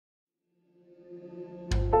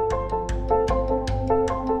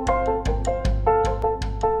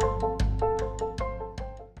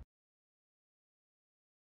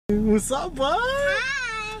What's up, bud?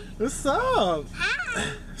 Hi. What's up?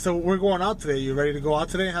 Hi. So we're going out today. You ready to go out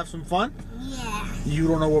today and have some fun? Yeah. You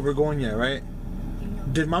don't know where we're going yet, right?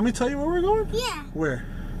 Did mommy tell you where we're going? Yeah. Where?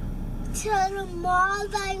 To the mall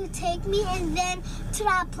that you take me, and then to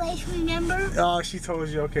that place, remember? Oh, she told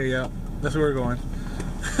you. Okay, yeah. That's where we're going.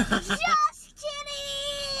 Just kidding!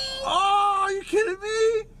 Oh, are you kidding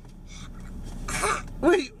me?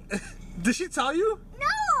 Wait, did she tell you?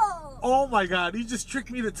 No! Oh my god, you just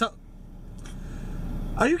tricked me to tell.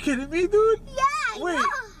 Are you kidding me, dude? Yeah, Wait, no.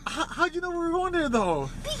 how'd you know we were going there though?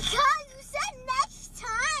 Because you said next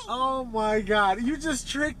time. Oh my god, you just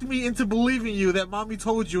tricked me into believing you that mommy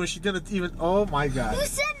told you and she didn't even. Oh my god. You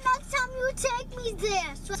said next time you would take me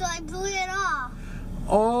there, so I blew it off.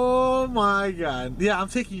 Oh my god. Yeah, I'm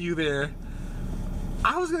taking you there.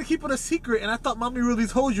 I was gonna keep it a secret and I thought mommy really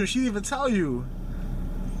told you and she didn't even tell you.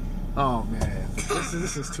 Oh man,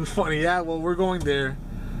 this is too funny. Yeah, well, we're going there.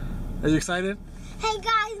 Are you excited? Hey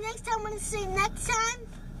guys, next time when I say next time,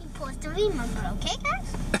 you post a remember, okay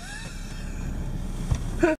guys?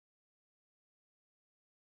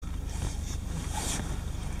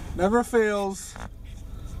 Never fails.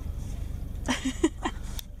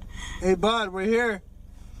 Hey bud, we're here.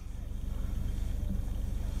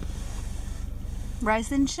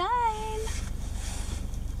 Rise and shine.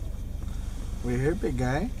 We're here, big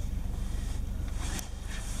guy.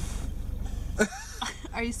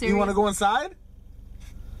 Are you serious? You want to go inside?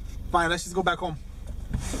 Fine, let's just go back home.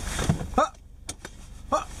 Huh.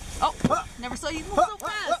 Huh. Oh, Huh. never saw you move Huh. so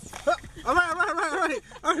fast. Huh. All right,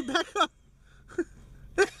 all right, back up.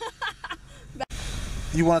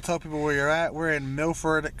 You want to tell people where you're at? We're in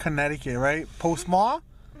Milford, Connecticut, right? Post Mall?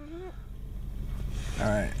 All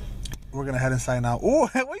right. We're going to head inside now. Oh,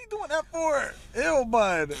 what are you doing that for? Ew,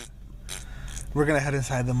 bud. We're going to head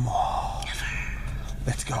inside the mall.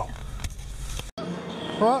 Let's go.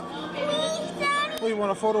 What? Please, Daddy. Oh, you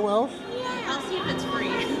want a photo, Elf? I'll see if it's free.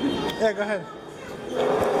 Yeah, go ahead.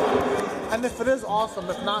 And if it is, awesome.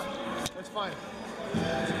 If not, it's fine.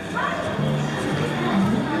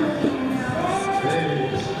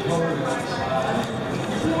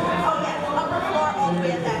 Upper floor all the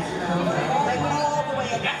way at that. Like all the way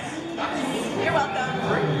at that. You're welcome.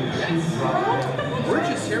 We're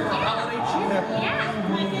just here for holiday cheer.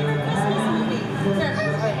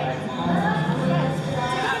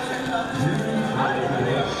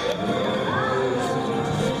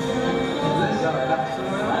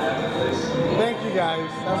 Thank you guys.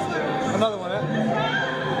 That's another one,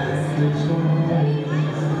 eh?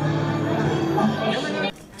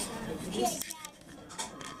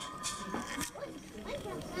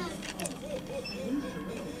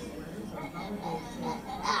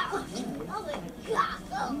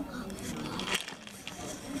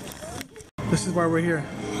 This is why we're here.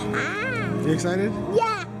 You excited?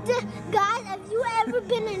 Yeah, guys, have you ever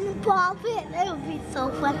been in a ball pit? That would be so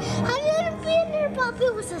fun. Have you ever been in a ball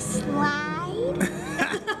pit with a slide?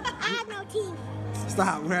 I had no teeth.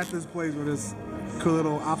 Stop. We're at this place where there's cool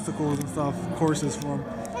little obstacles and stuff, courses from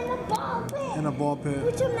In a ball pit. in a ball pit.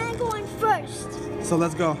 Which am I going first? So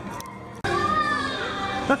let's go.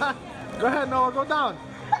 Go ahead, Noah. Go down.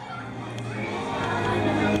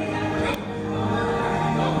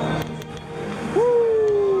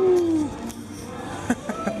 Woo!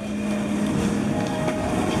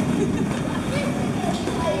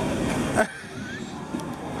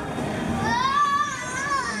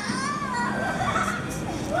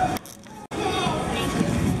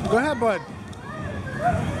 Go ahead, bud.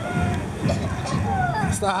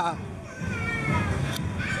 Stop.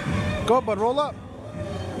 Go, bud. Roll up.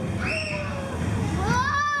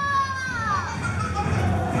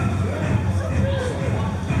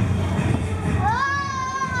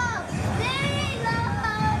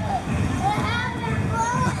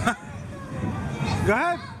 Go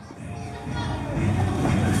ahead.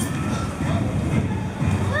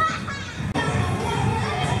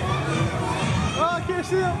 Oh, I can't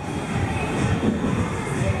see him.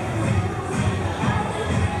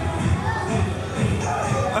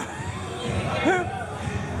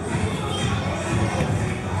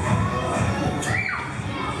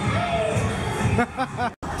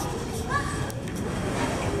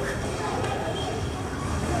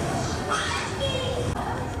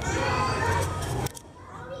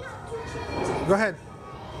 Go ahead.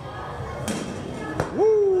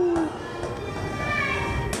 Woo!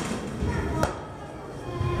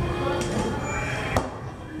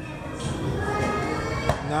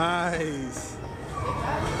 Nice.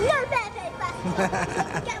 No,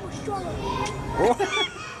 that was strong.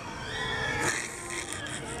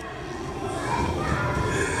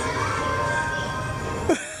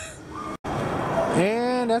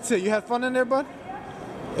 that's it. You had fun in there, bud?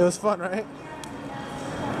 It was fun, right?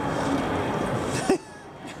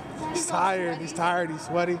 He's tired. He's tired. He's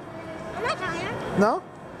sweaty. I'm not tired. No?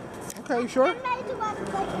 Okay, you sure? I'm ready to go to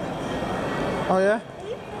the place. Oh, yeah?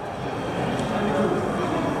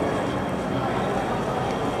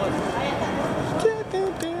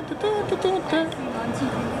 On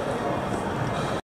TV.